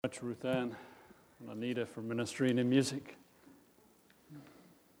Much Ruth Ann and Anita for ministering in music.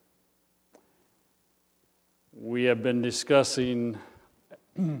 We have been discussing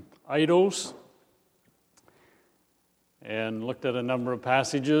idols and looked at a number of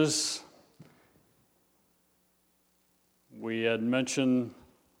passages. We had mentioned,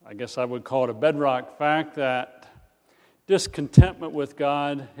 I guess I would call it a bedrock fact, that discontentment with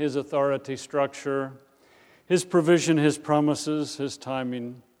God, His authority structure, His provision, His promises, His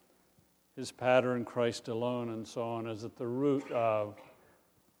timing, His pattern, Christ alone, and so on, is at the root of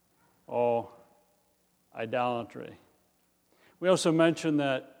all idolatry. We also mentioned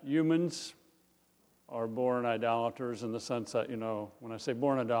that humans are born idolaters in the sense that, when I say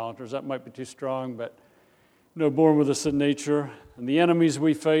born idolaters, that might be too strong, but, born with a sin nature. And the enemies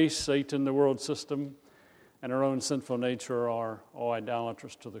we face, Satan, the world system, and our own sinful nature are all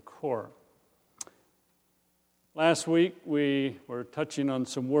idolaters to the core. Last week, we were touching on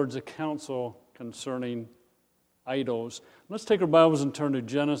some words of counsel concerning idols. Let's take our Bibles and turn to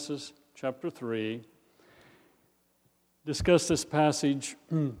Genesis chapter 3. Discussed this passage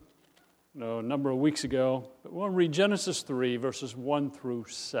a number of weeks ago, but we'll read Genesis 3, verses 1 through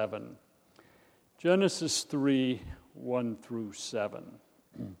 7. Genesis 3, 1 through 7.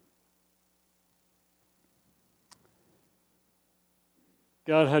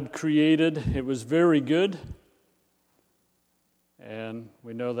 God had created, it was very good. And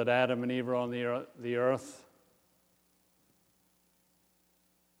we know that Adam and Eve are on the earth.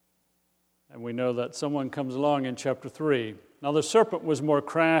 And we know that someone comes along in chapter 3. Now the serpent was more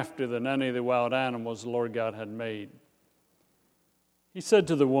crafty than any of the wild animals the Lord God had made. He said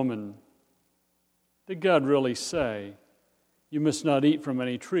to the woman, "Did God really say, 'You must not eat from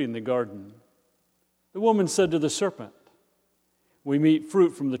any tree in the garden'?" The woman said to the serpent, "We may eat fruit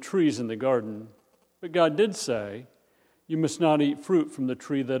from the trees in the garden, but God did say, 'You must not eat fruit from the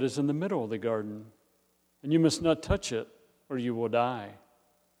tree that is in the middle of the garden, and you must not touch it, or you will die.'"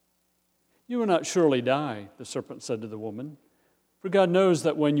 "You will not surely die," the serpent said to the woman, "for God knows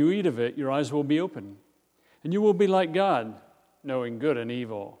that when you eat of it, your eyes will be open, and you will be like God, knowing good and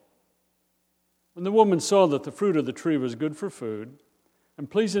evil." When the woman saw that the fruit of the tree was good for food, and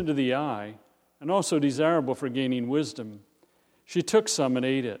pleasing to the eye, and also desirable for gaining wisdom, she took some and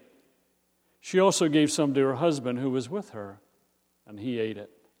ate it. She also gave some to her husband who was with her, and he ate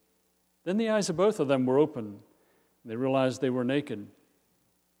it. Then the eyes of both of them were opened, and they realized they were naked.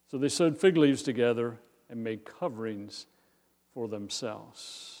 So they sewed fig leaves together and made coverings for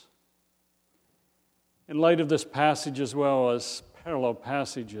themselves. In light of this passage as well as parallel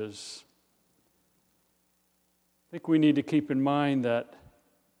passages, I think we need to keep in mind that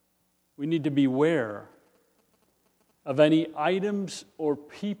we need to beware of any items or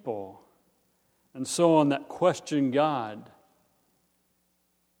people and so on that question God,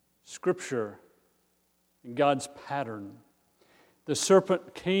 Scripture, and God's pattern. The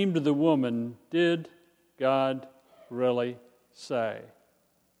serpent came to the woman, "Did God really say,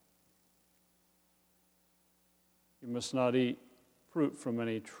 'You must not eat fruit from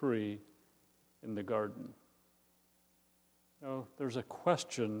any tree in the garden'?" No, there's a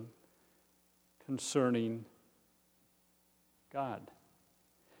question concerning God.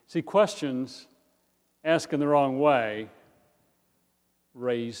 See, questions asked in the wrong way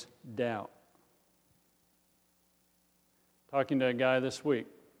raise doubt. Talking to a guy this week,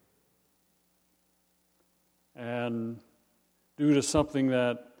 and due to something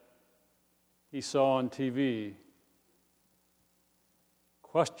that he saw on TV,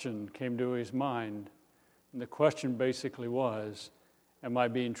 question came to his mind, and the question basically was, am I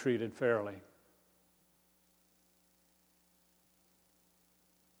being treated fairly?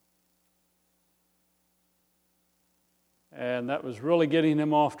 And that was really getting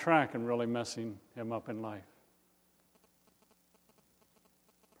him off track and really messing him up in life.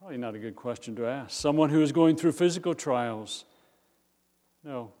 Probably not a good question to ask. Someone who is going through physical trials.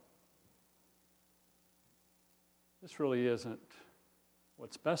 No. This really isn't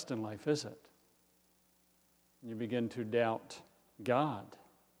what's best in life, is it? And you begin to doubt God.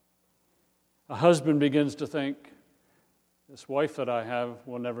 A husband begins to think, this wife that I have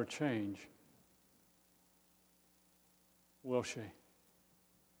will never change. Will she?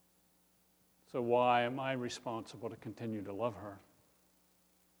 So why am I responsible to continue to love her?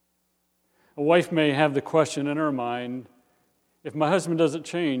 A wife may have the question in her mind, if my husband doesn't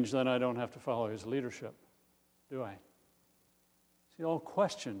change, then I don't have to follow his leadership, do I? See, all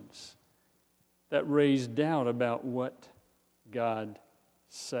questions that raise doubt about what God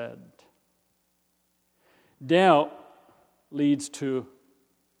said. Doubt leads to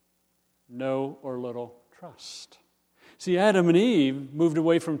no or little trust. See, Adam and Eve moved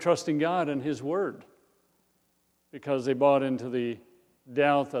away from trusting God and His Word because they bought into the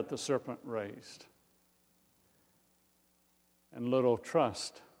doubt that the serpent raised. And little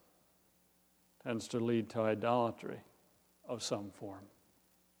trust tends to lead to idolatry of some form.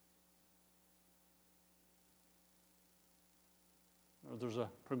 There's a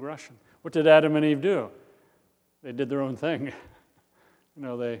progression. What did Adam and Eve do? They did their own thing.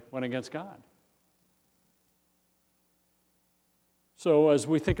 They went against God. So as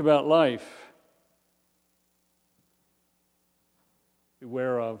we think about life,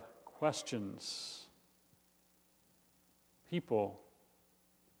 beware of questions, people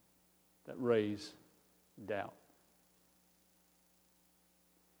that raise doubt.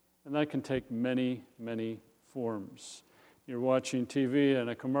 And that can take many, many forms. You're watching TV and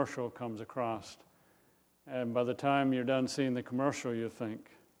a commercial comes across, and by the time you're done seeing the commercial, you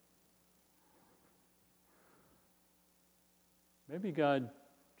think, maybe God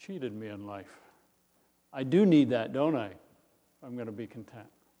cheated me in life. I do need that, don't I? I'm going to be content.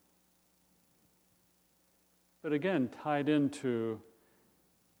 But again, tied into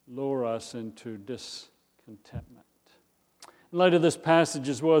lure us into discontentment. In light of this passage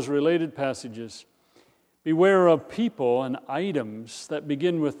as well as related passages, beware of people and items that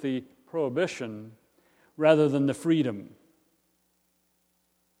begin with the prohibition rather than the freedom.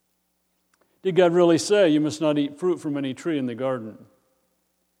 Did God really say you must not eat fruit from any tree in the garden?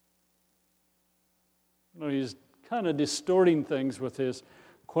 No, He's kind of distorting things with His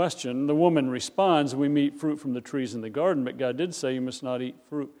question. The woman responds, we may eat fruit from the trees in the garden, but God did say you must not eat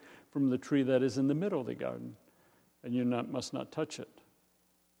fruit from the tree that is in the middle of the garden, and you must not touch it,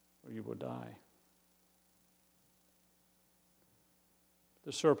 or you will die.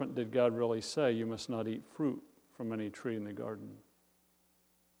 The serpent, did God really say you must not eat fruit from any tree in the garden?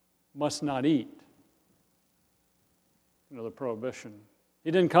 Must not eat. The prohibition.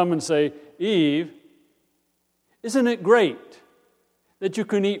 He didn't come and say, Eve, isn't it great that you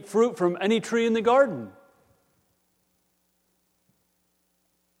can eat fruit from any tree in the garden?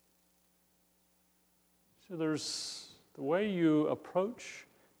 So there's the way you approach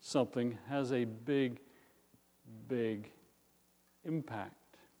something has a big, big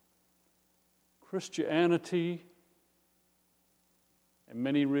impact. Christianity and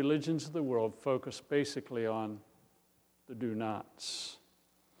many religions of the world focus basically on the do-nots.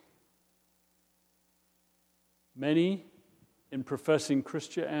 Many in professing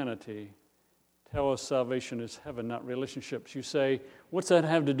Christianity tell us salvation is heaven, not relationships. You say, what's that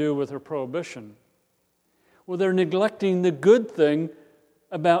have to do with her prohibition? Well, they're neglecting the good thing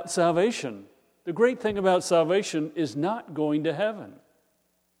about salvation. The great thing about salvation is not going to heaven.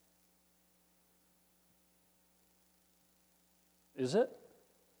 Is it?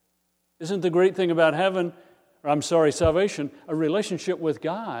 Isn't the great thing about salvation, a relationship with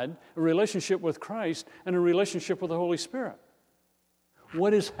God, a relationship with Christ, and a relationship with the Holy Spirit?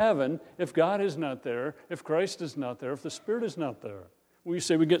 What is heaven if God is not there, if Christ is not there, if the Spirit is not there? Well, you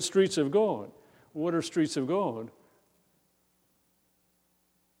say we get streets of gold. What are streets of gold?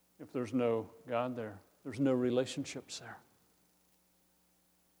 If there's no God there, there's no relationships there.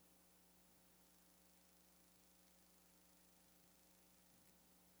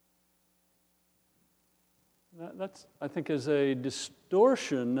 That's, I think, is a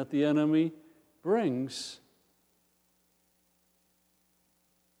distortion that the enemy brings.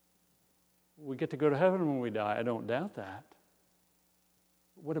 We get to go to heaven when we die. I don't doubt that.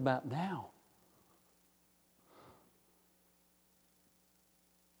 But what about now?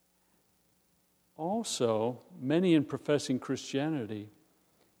 Also, many in professing Christianity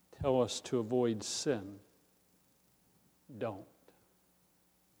tell us to avoid sin. Don't.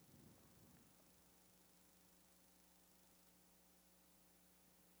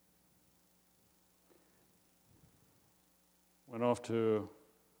 Went off to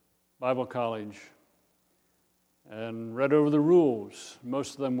Bible college and read over the rules.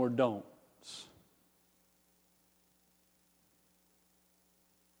 Most of them were don'ts.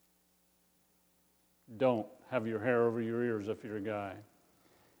 Don't have your hair over your ears if you're a guy.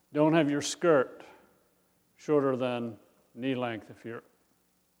 Don't have your skirt shorter than knee length if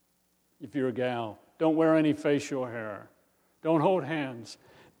you're a gal. Don't wear any facial hair. Don't hold hands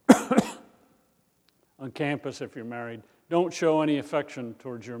on campus if you're married. Don't show any affection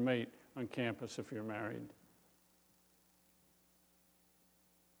towards your mate on campus if you're married.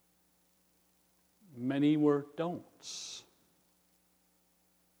 Many were don'ts.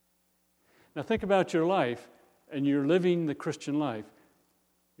 Now think about your life, and you're living the Christian life.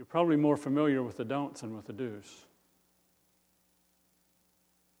 You're probably more familiar with the don'ts than with the do's.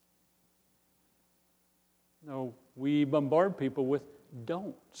 No, we bombard people with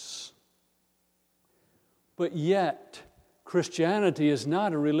don'ts. But yet, Christianity is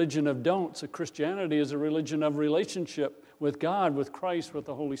not a religion of don'ts. Christianity is a religion of relationship with God, with Christ, with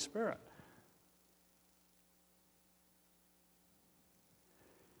the Holy Spirit.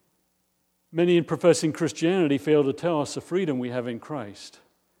 Many in professing Christianity fail to tell us the freedom we have in Christ,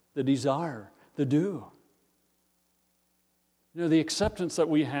 the desire, the do. The acceptance that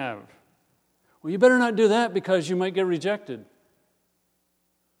we have. Well, you better not do that because you might get rejected.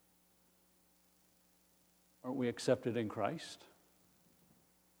 Aren't we accepted in Christ?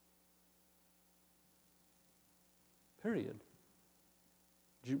 Period.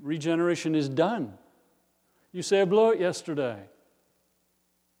 Regeneration is done. You say, I blew it yesterday.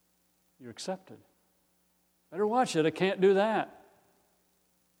 You're accepted. Better watch it. I can't do that.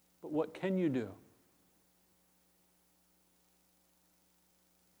 But what can you do?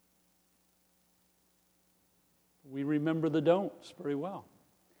 We remember the don'ts very well.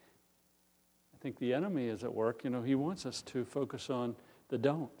 I think the enemy is at work. He wants us to focus on the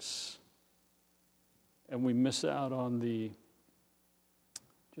don'ts. And we miss out on the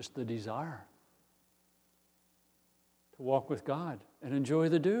desire to walk with God and enjoy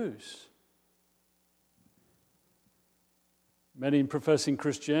the do's. Many in professing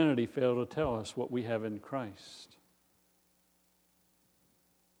Christianity fail to tell us what we have in Christ.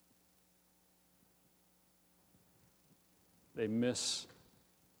 They miss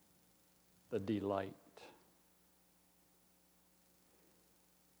the delight.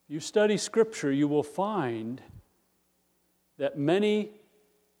 If you study Scripture, you will find that many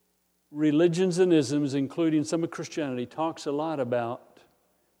religions and isms, including some of Christianity, talks a lot about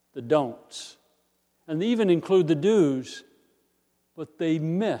the don'ts. And they even include the do's, but they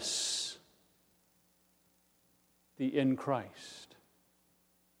miss the in Christ.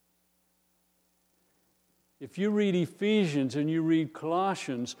 If you read Ephesians and you read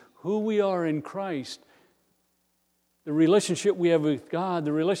Colossians, who we are in Christ, the relationship we have with God,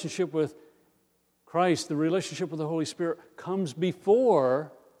 the relationship with Christ, the relationship with the Holy Spirit comes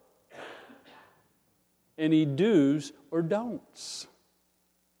before any do's or don'ts.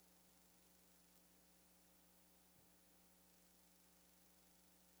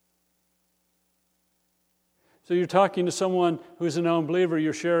 So you're talking to someone who's a non-believer,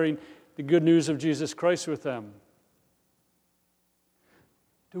 you're sharing the good news of Jesus Christ with them.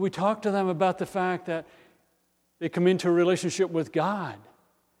 Do we talk to them about the fact that they come into a relationship with God,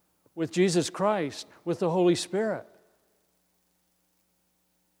 with Jesus Christ, with the Holy Spirit?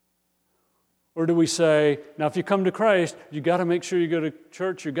 Or do we say, now if you come to Christ, you got to make sure you go to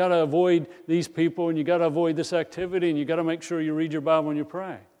church, you got to avoid these people, and you got to avoid this activity, and you got to make sure you read your Bible and you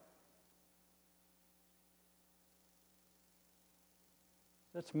pray?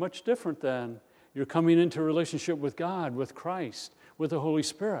 That's much different than you're coming into a relationship with God, with Christ, with the Holy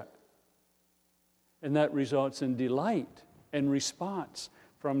Spirit. And that results in delight and response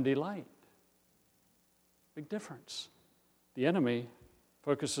from delight. Big difference. The enemy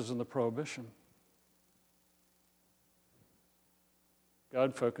focuses on the prohibition.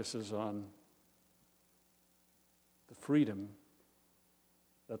 God focuses on the freedom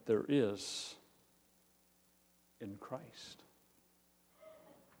that there is in Christ.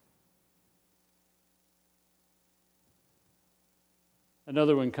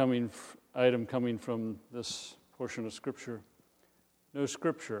 Another item coming from this portion of Scripture. Know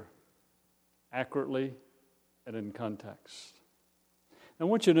Scripture accurately and in context. I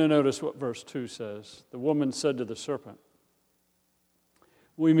want you to notice what verse 2 says. The woman said to the serpent,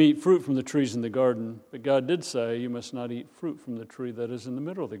 "We may eat fruit from the trees in the garden, but God did say, you must not eat fruit from the tree that is in the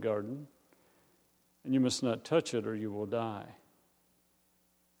middle of the garden, and you must not touch it or you will die."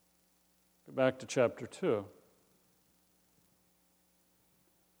 Go back to chapter 2.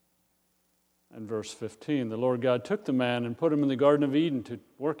 And verse 15, the Lord God took the man and put him in the Garden of Eden to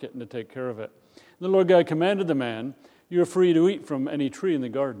work it and to take care of it. And the Lord God commanded the man, "You are free to eat from any tree in the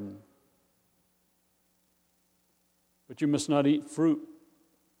garden, but you must not eat from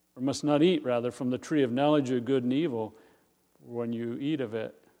the tree of knowledge of good and evil. For when you eat of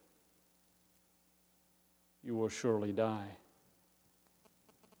it, you will surely die."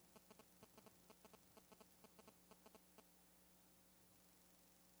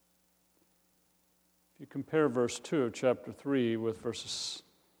 You compare verse 2 of chapter 3 with verses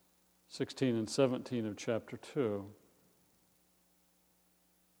 16 and 17 of chapter 2.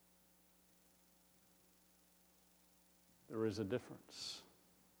 There is a difference.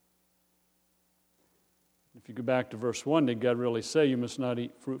 If you go back to verse 1, did God really say you must not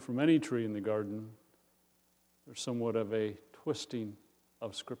eat fruit from any tree in the garden? There's somewhat of a twisting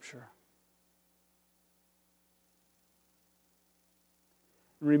of Scripture.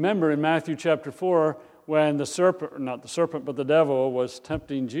 Remember in Matthew chapter 4, when the serpent, not the serpent, but the devil was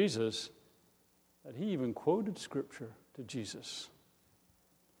tempting Jesus, that he even quoted Scripture to Jesus.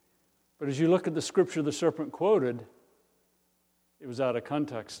 But as you look at the Scripture the serpent quoted, it was out of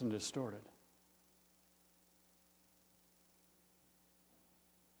context and distorted.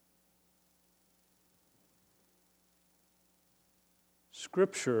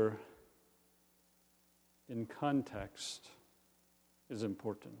 Scripture in context is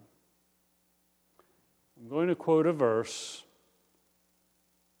important. I'm going to quote a verse,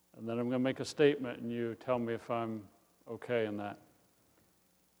 and then I'm going to make a statement, and you tell me if I'm okay in that.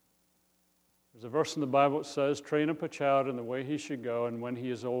 There's a verse in the Bible that says, "Train up a child in the way he should go, and when he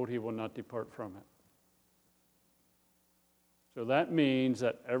is old, he will not depart from it." So that means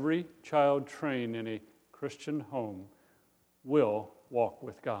that every child trained in a Christian home will walk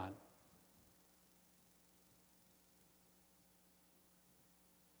with God.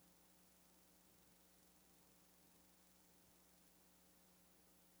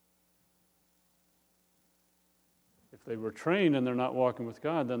 If they were trained and they're not walking with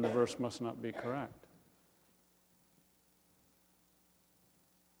God, then the verse must not be correct.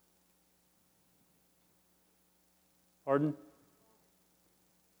 Pardon?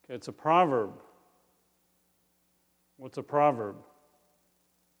 Okay, it's a proverb. What's a proverb?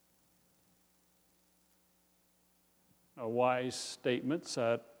 Wise statements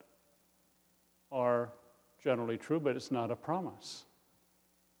that are generally true, but it's not a promise.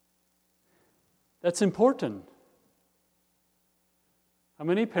 That's important. How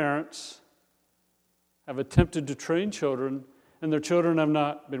many parents have attempted to train children, and their children have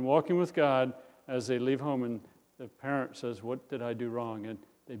not been walking with God as they leave home, and the parent says, "What did I do wrong?" And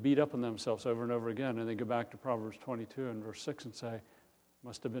they beat up on themselves over and over again, and they go back to Proverbs 22 and verse 6 and say,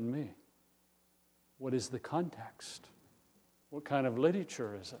 "Must have been me." What is the context? What kind of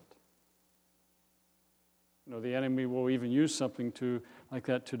literature is it? You know, the enemy will even use something like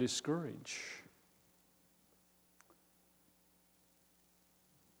that to discourage.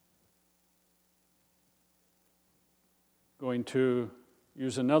 Going to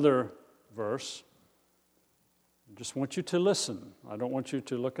use another verse. I just want you to listen. I don't want you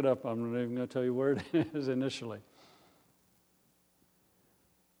to look it up. I'm not even going to tell you where it is initially.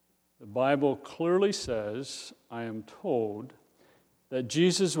 The Bible clearly says, I am told, that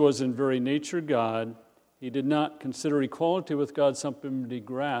Jesus was in very nature God. He did not consider equality with God something to be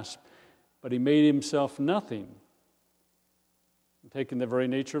grasped, but he made himself nothing. And taking the very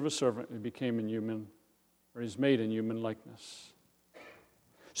nature of a servant, he became he's made in human likeness.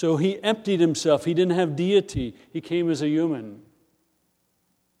 So he emptied himself. He didn't have deity. He came as a human.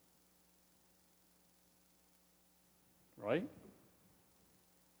 Right?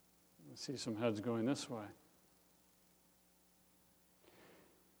 I see some heads going this way.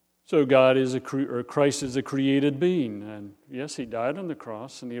 So Christ is a created being. And yes, he died on the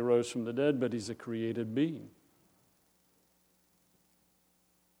cross and he arose from the dead, but he's a created being.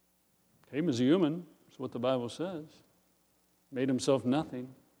 Came as a human, that's what the Bible says. Made himself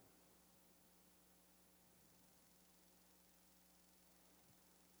nothing.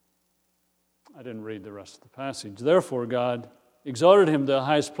 I didn't read the rest of the passage. Therefore, God exalted him to the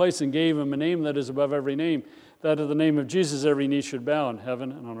highest place and gave him a name that is above every name, that of the name of Jesus every knee should bow in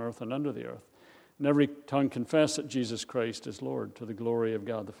heaven and on earth and under the earth, and every tongue confess that Jesus Christ is Lord, to the glory of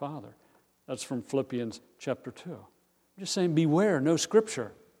God the Father. That's from Philippians chapter 2. I'm just saying, beware, know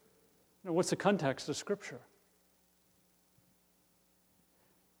Scripture. What's the context of Scripture?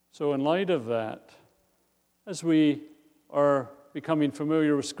 So in light of that, as we are becoming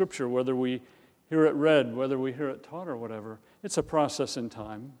familiar with Scripture, whether we hear it read, whether we hear it taught or whatever, it's a process in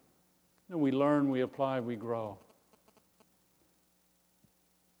time. We learn, we apply, we grow.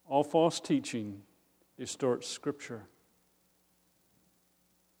 All false teaching distorts Scripture,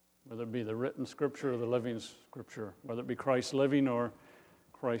 whether it be the written Scripture or the living Scripture, whether it be Christ living or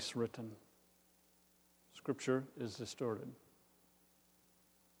Christ written. Scripture is distorted.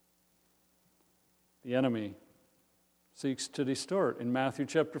 The enemy seeks to distort. In Matthew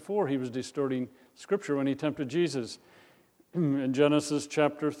chapter 4, he was distorting Scripture when he tempted Jesus. In Genesis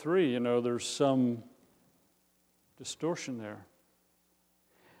chapter 3, there's some distortion there.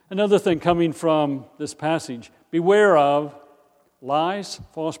 Another thing coming from this passage, beware of lies,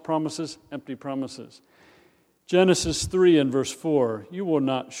 false promises, empty promises. Genesis 3 and verse 4, you will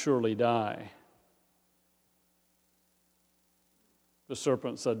not surely die. The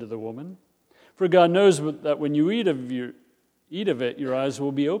serpent said to the woman, for God knows that when you eat of it, your eyes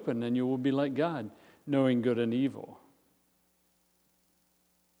will be open and you will be like God, knowing good and evil.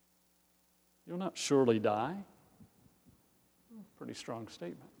 You'll not surely die. Pretty strong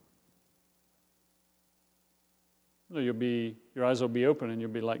statement. No, your eyes will be open and you'll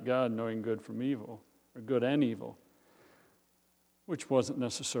be like God, knowing good from evil, or good and evil, which wasn't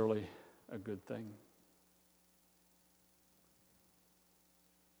necessarily a good thing.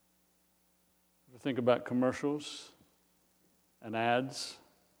 Ever think about commercials and ads,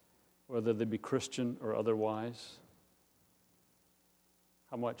 whether they be Christian or otherwise,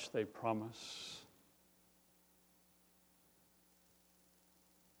 how much they promise?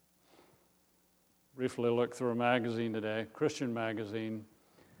 Briefly looked through a magazine today, Christian magazine,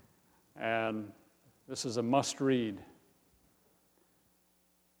 and this is a must-read.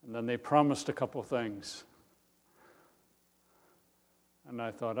 And then they promised a couple things. And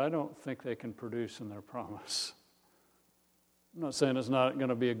I thought, I don't think they can produce in their promise. I'm not saying it's not going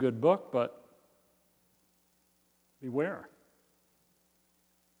to be a good book, but beware.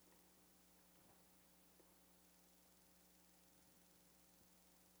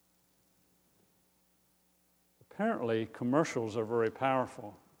 Apparently, commercials are very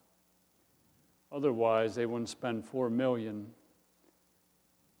powerful. Otherwise, they wouldn't spend $4 million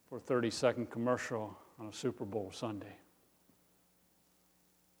for a 30-second commercial on a Super Bowl Sunday.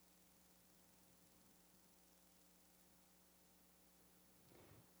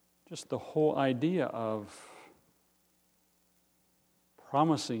 Just the whole idea of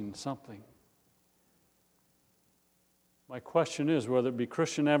promising something. My question is, whether it be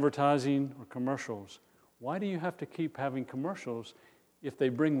Christian advertising or commercials, why do you have to keep having commercials if they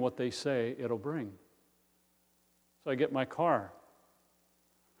bring what they say it'll bring? So I get my car.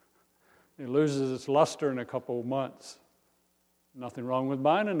 It loses its luster in a couple of months. Nothing wrong with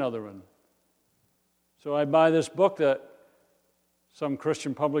buying another one. So I buy this book that some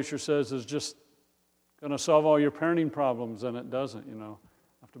Christian publisher says is just going to solve all your parenting problems, and it doesn't, I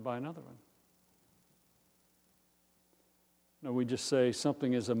have to buy another one. No, we just say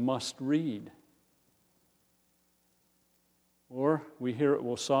something is a must-read. Or we hear it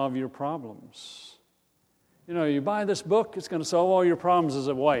will solve your problems. You buy this book, it's going to solve all your problems as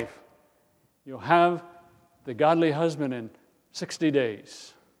a wife. You'll have the godly husband in 60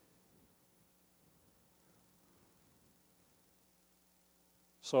 days.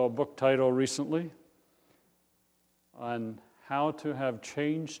 Saw a book title recently on how to have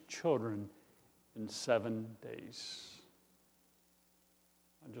changed children in 7 days.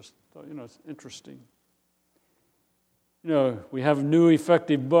 I just thought, it's interesting. We have a new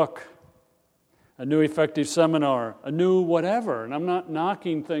effective book, a new effective seminar, a new whatever. And I'm not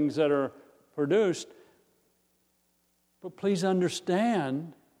knocking things that are produced, but please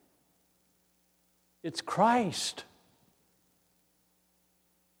understand, it's Christ.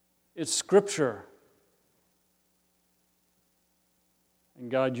 It's Scripture.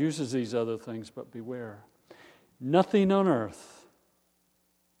 And God uses these other things, but beware. Nothing on earth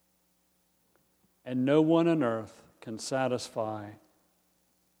and no one on earth can satisfy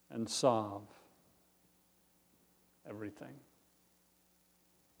and solve everything.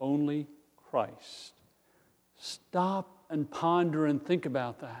 Only Christ. Stop and ponder and think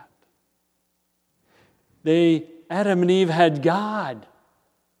about that. Adam and Eve had God,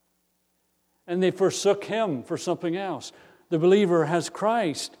 and they forsook Him for something else. The believer has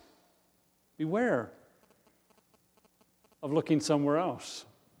Christ. Beware of looking somewhere else.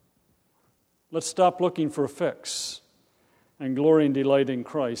 Let's stop looking for a fix and glory and delight in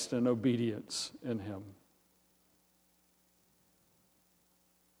Christ and obedience in Him.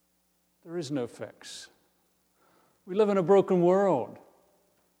 There is no fix. We live in a broken world.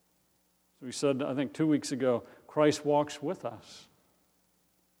 So we said, I think 2 weeks ago, Christ walks with us.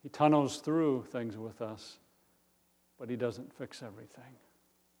 He tunnels through things with us, but He doesn't fix everything.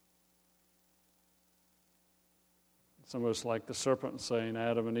 It's almost like the serpent saying,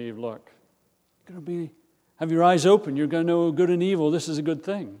 Adam and Eve, look, have your eyes open. You're going to know good and evil. This is a good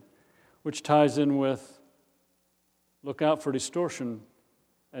thing, which ties in with look out for distortion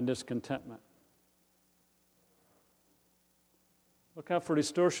and discontentment. Look out for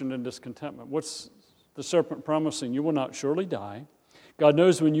distortion and discontentment. What's the serpent promising? You will not surely die. God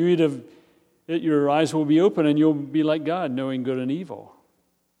knows when you eat of it, your eyes will be open and you'll be like God, knowing good and evil.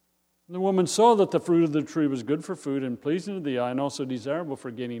 And the woman saw that the fruit of the tree was good for food and pleasing to the eye and also desirable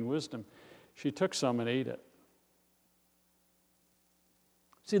for gaining wisdom. She took some and ate it.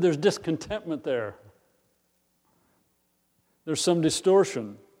 See, there's discontentment there. There's some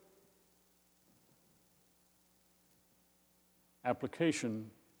distortion. Application.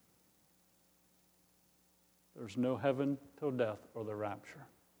 There's no heaven till death or the rapture.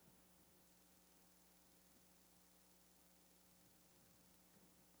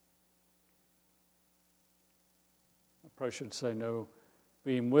 probably should say no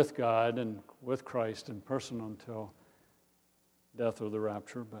being with God and with Christ in person until death or the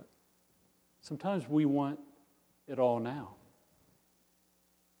rapture, but sometimes we want it all now.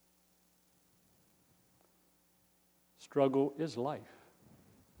 Struggle is life.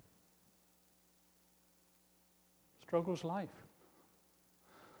 Struggle is life.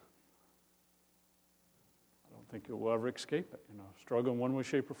 I don't think you'll ever escape it. Struggle in one way,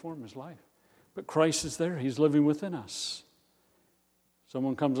 shape, or form is life. But Christ is there. He's living within us.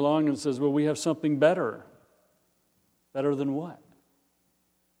 Someone comes along and says, well, we have something better. Better than what?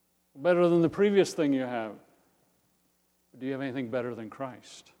 Better than the previous thing you have. Do you have anything better than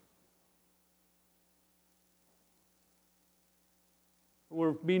Christ?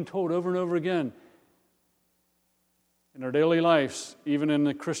 We're being told over and over again in our daily lives, even in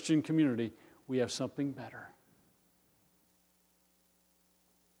the Christian community, we have something better.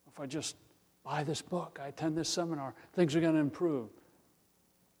 If I just buy this book, I attend this seminar, things are going to improve.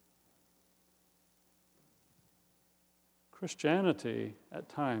 Christianity, at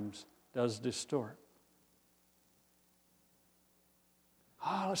times, does distort.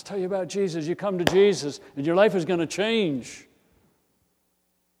 Let's tell you about Jesus. You come to Jesus, and your life is going to change.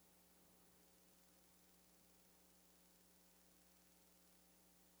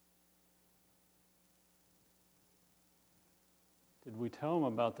 Did we tell them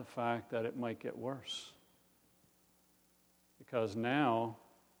about the fact that it might get worse? Because now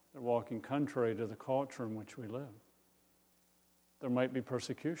they're walking contrary to the culture in which we live. There might be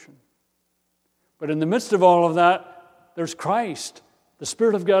persecution. But in the midst of all of that, there's Christ. The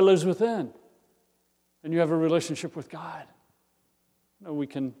Spirit of God lives within. And you have a relationship with God. We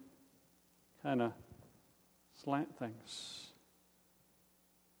can kind of slant things.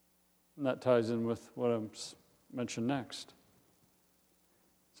 And that ties in with what I'm mentioned next.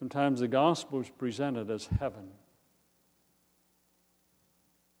 Sometimes the gospel is presented as heaven,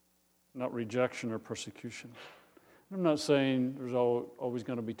 not rejection or persecution. I'm not saying there's always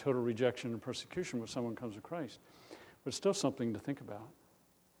going to be total rejection and persecution when someone comes to Christ, but it's still something to think about.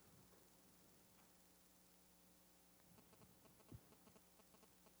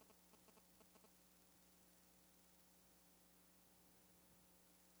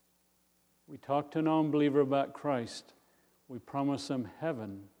 We talk to a non-believer about Christ. We promise them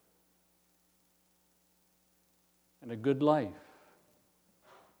heaven and a good life.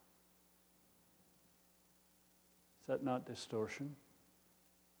 Is that not distortion?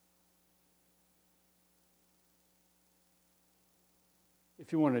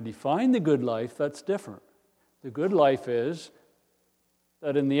 If you want to define the good life, that's different. The good life is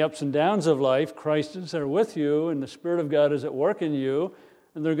that in the ups and downs of life, Christ is there with you and the Spirit of God is at work in you,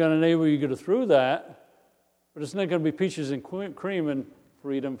 and they're going to enable you to get through that. But it's not going to be peaches and cream and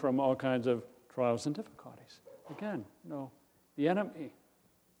freedom from all kinds of trials and difficulties. Again, the enemy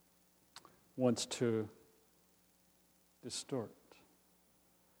wants to distort.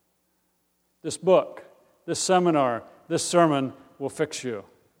 This book, this seminar, this sermon will fix you.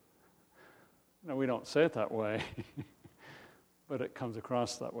 No, we don't say it that way, but it comes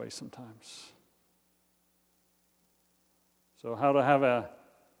across that way sometimes. So how to have an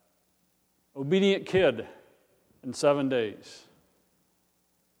obedient kid in 7 days.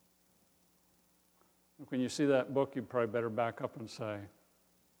 When you see that book, you probably better back up and say,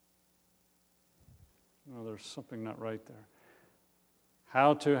 there's something not right there.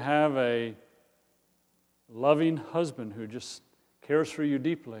 How to have a loving husband who just cares for you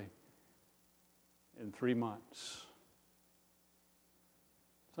deeply in 3 months.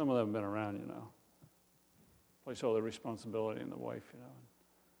 Some of them have been around, Place all the responsibility on the wife, and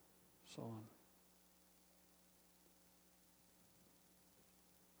so on.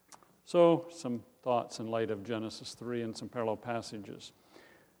 So, some thoughts in light of Genesis 3 and some parallel passages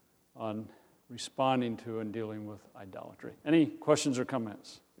on responding to and dealing with idolatry. Any questions or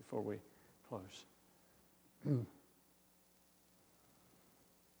comments before we close?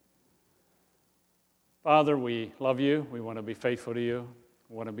 Father, we love you. We want to be faithful to you.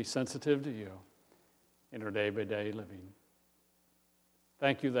 We want to be sensitive to you in our day-by-day living.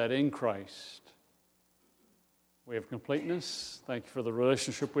 Thank you that in Christ we have completeness. Thank you for the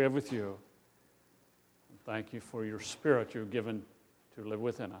relationship we have with you. And thank you for your Spirit you've given to live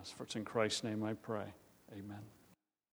within us. For it's in Christ's name I pray. Amen.